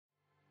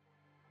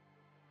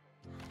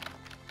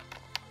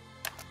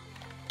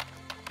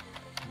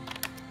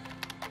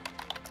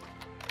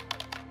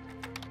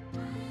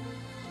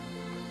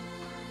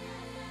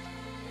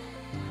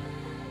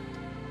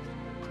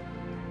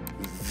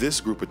this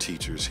group of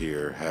teachers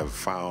here have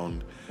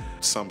found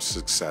some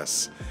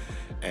success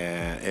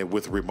and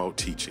with remote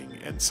teaching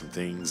and some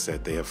things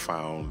that they have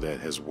found that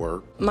has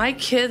worked? My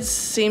kids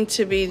seem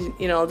to be,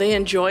 they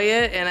enjoy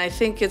it, and I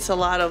think it's a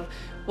lot of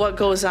what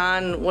goes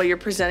on, what you're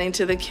presenting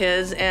to the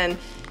kids, and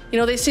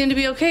they seem to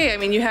be okay. I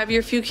mean, you have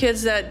your few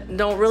kids that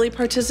don't really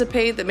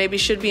participate, that maybe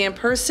should be in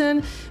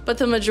person, but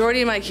the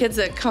majority of my kids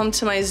that come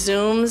to my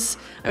Zooms,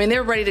 I mean,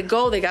 they're ready to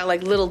go. They got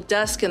like little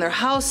desks in their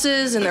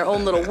houses and their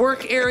own little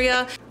work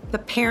area. The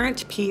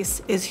parent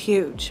piece is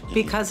huge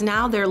because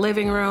now their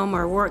living room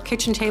or work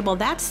kitchen table,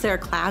 that's their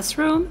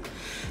classroom.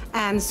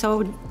 And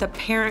so the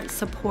parent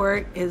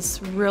support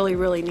is really,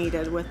 really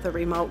needed with the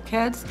remote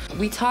kids.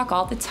 We talk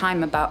all the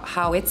time about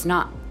how it's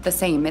not the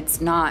same. It's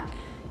not,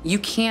 you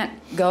can't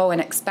go and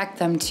expect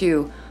them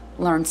to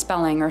learn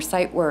spelling or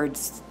sight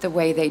words the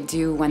way they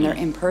do when they're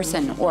in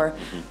person, or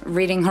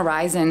reading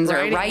horizons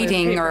or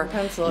writing or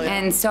pencil, yeah.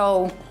 And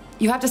so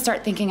you have to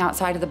start thinking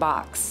outside of the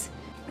box.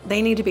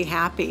 They need to be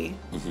happy,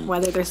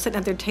 whether they're sitting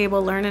at their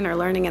table learning or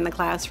learning in the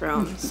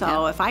classroom.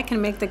 So if I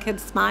can make the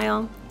kids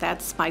smile,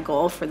 that's my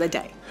goal for the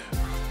day.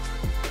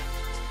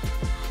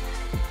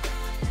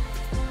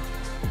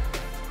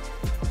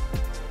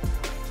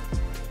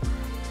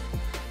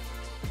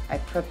 I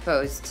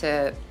proposed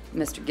to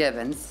Mr.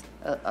 Gibbons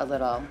a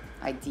little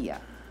idea.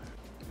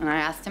 And I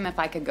asked him if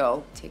I could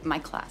go take my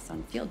class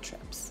on field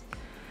trips.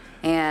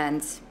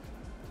 And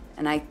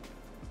I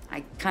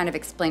kind of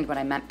explained what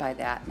I meant by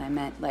that, and I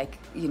meant, like,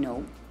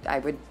 I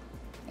would,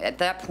 at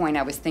that point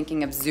I was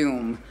thinking of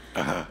Zoom,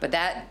 but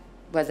that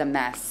was a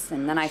mess.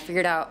 And then I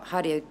figured out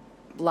how to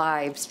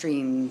live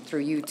stream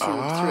through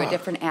YouTube, through a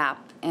different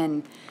app,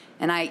 and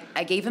I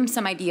gave him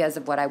some ideas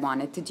of what I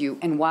wanted to do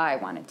and why I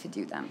wanted to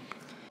do them.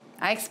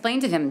 I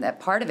explained to him that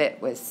part of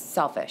it was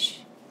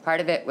selfish. Part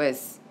of it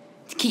was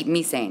to keep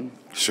me sane.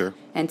 Sure.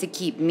 And to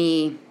keep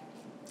me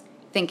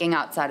thinking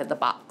outside of the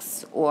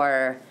box,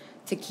 or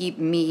to keep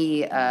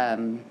me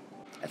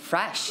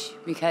fresh,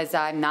 because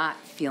I'm not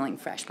feeling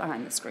fresh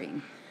behind the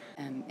screen.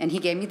 And he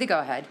gave me the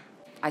go-ahead.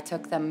 I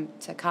took them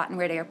to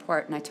Cottonwood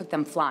Airport, and I took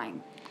them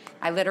flying.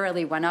 I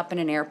literally went up in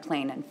an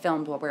airplane and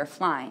filmed while we were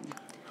flying.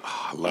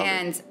 Oh, I love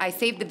it. I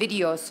saved the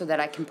videos so that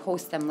I can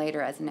post them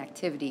later as an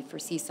activity for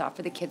Seesaw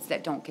for the kids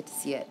that don't get to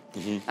see it.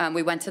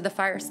 We went to the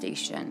fire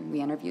station. We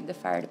interviewed the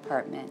fire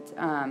department.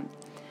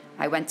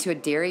 I went to a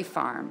dairy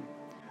farm.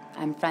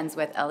 I'm friends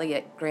with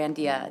Elliot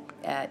Grandia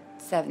at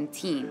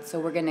 17, so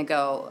we're gonna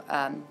go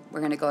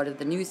to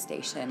the news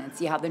station and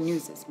see how the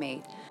news is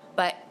made.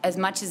 But as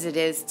much as it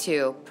is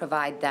to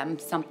provide them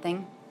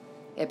something,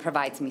 it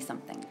provides me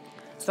something.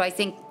 So I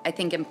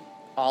think in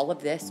all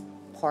of this,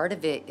 part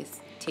of it is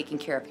taking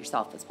care of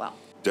yourself as well.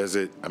 Does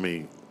it,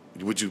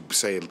 would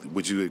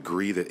you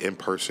agree that in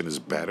person is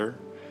better?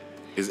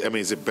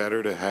 Is it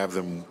better to have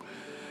them,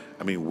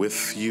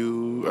 with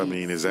you?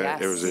 Is that,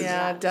 yes. or is it?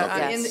 Yeah,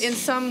 Okay. in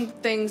some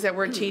things that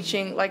we're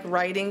teaching, like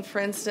writing, for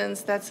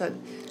instance, that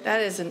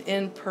is an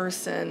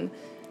in-person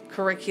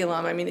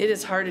curriculum. It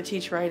is hard to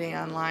teach writing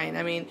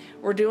online.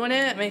 We're doing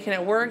it, making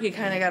it work. You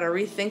kind of got to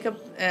rethink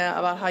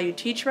about how you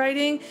teach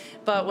writing.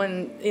 But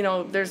when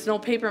there's no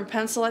paper and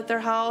pencil at their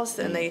house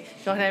and they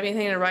don't have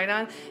anything to write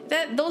on,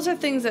 those are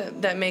things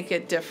that make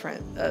it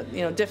different,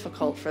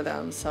 difficult for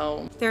them.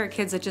 So there are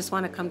kids that just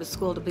want to come to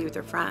school to be with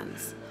their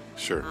friends.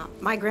 Sure.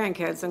 My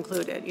grandkids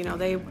included.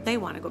 They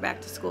want to go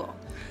back to school.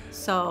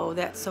 So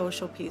that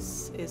social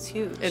piece is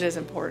huge. it is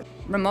important.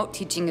 Remote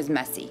teaching is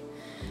messy.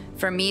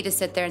 For me to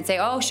sit there and say,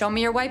 oh, show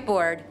me your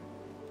whiteboard.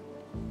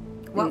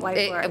 What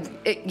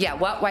whiteboard?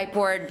 What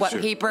whiteboard, what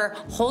paper,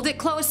 hold it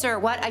closer,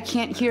 what, I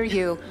can't hear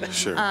you.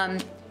 Sure.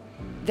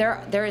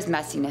 There is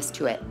messiness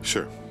to it.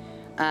 Sure.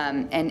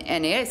 And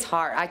it is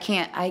hard.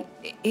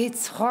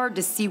 It's hard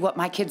to see what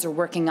my kids are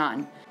working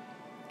on.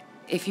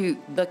 If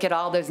you look at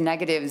all those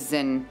negatives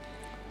and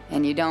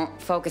you don't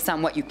focus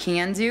on what you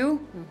can do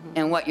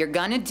and what you're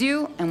gonna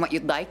do and what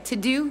you'd like to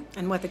do.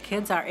 And what the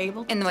kids are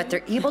able to do. And what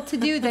they're able to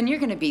do, then you're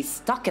gonna be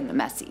stuck in the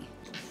messy.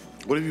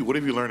 What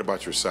have you learned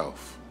about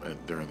yourself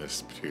during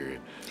this period?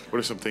 What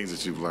are some things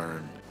that you've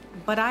learned?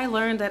 But I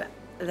learned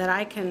that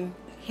I can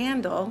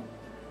handle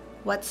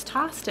what's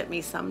tossed at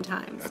me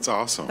sometimes. That's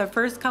awesome. The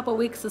first couple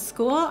weeks of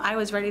school, I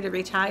was ready to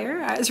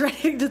retire. I was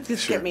ready to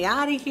just get me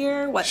out of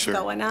here, what's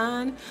going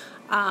on.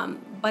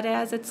 But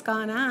as it's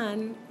gone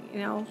on,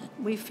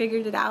 we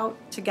figured it out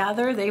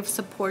together. They've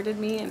supported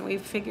me, and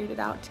we've figured it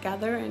out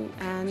together.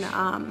 And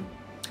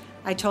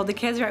I told the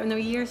kids right when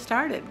the year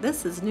started,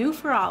 this is new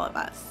for all of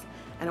us.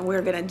 And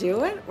we're going to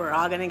do it. We're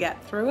all going to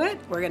get through it.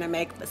 We're going to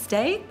make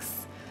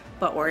mistakes.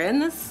 But we're in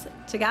this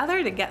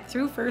together to get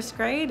through first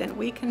grade, and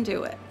we can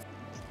do it.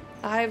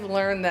 I've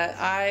learned that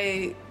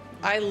I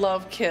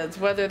love kids,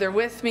 whether they're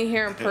with me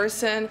here in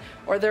person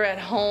or they're at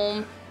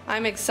home.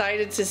 I'm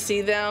excited to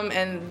see them,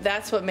 and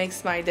that's what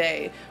makes my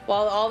day.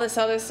 While all this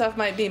other stuff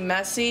might be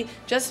messy,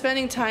 just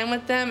spending time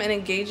with them and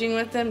engaging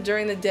with them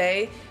during the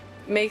day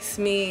makes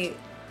me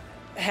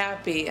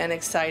happy and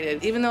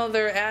excited. Even though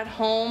they're at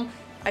home,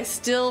 I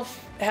still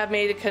have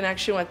made a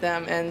connection with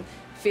them and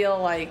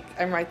feel like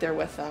I'm right there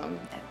with them.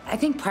 I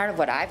think part of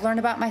what I've learned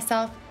about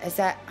myself is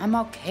that I'm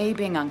okay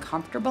being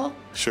uncomfortable.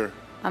 Sure.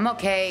 I'm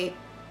okay.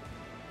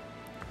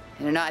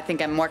 I don't know, I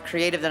think I'm more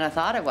creative than I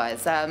thought I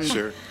was.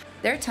 Sure.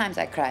 There are times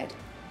I cried.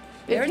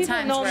 There were people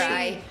times know where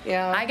me,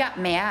 I got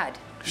mad.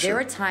 Sure. There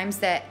were times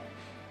that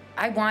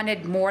I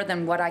wanted more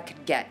than what I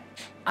could get.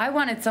 I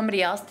wanted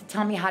somebody else to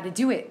tell me how to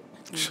do it.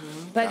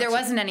 But there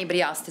wasn't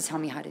anybody else to tell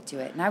me how to do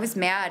it. And I was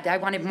mad. I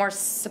wanted more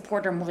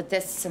support or more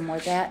this and more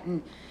that.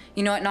 And,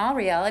 you know, in all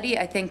reality,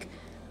 I think,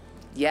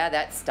 yeah,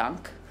 that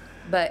stunk.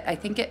 But I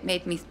think it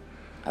made me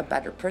a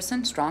better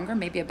person, stronger,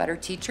 maybe a better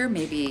teacher,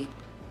 maybe.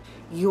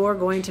 You're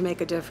going to make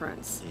a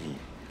difference.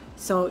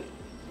 So,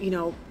 you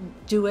know,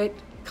 do it,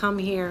 come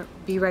here,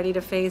 be ready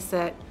to face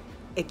it.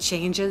 It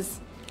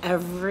changes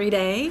every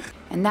day.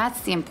 And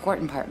that's the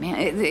important part,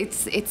 man.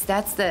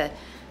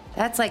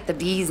 That's like the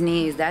bee's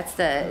knees. That's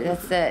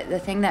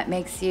the thing that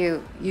makes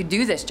you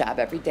do this job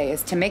every day,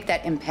 is to make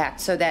that impact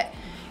so that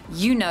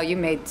you know you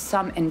made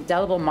some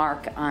indelible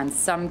mark on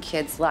some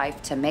kid's life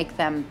to make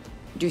them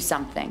do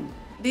something.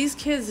 These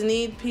kids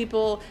need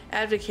people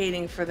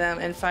advocating for them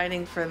and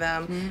fighting for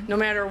them. No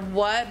matter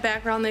what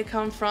background they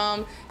come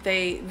from,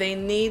 they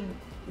need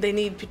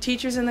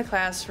teachers in the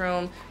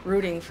classroom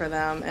rooting for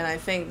them, and I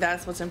think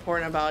that's what's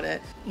important about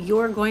it.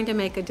 You're going to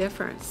make a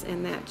difference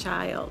in that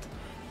child,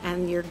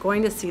 and you're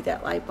going to see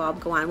that light bulb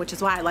go on, which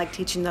is why I like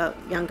teaching the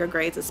younger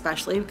grades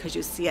especially, because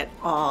you see it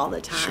all the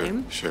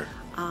time. Sure.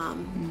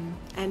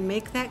 And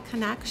make that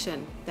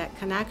connection. That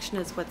connection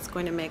is what's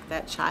going to make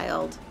that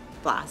child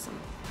blossom.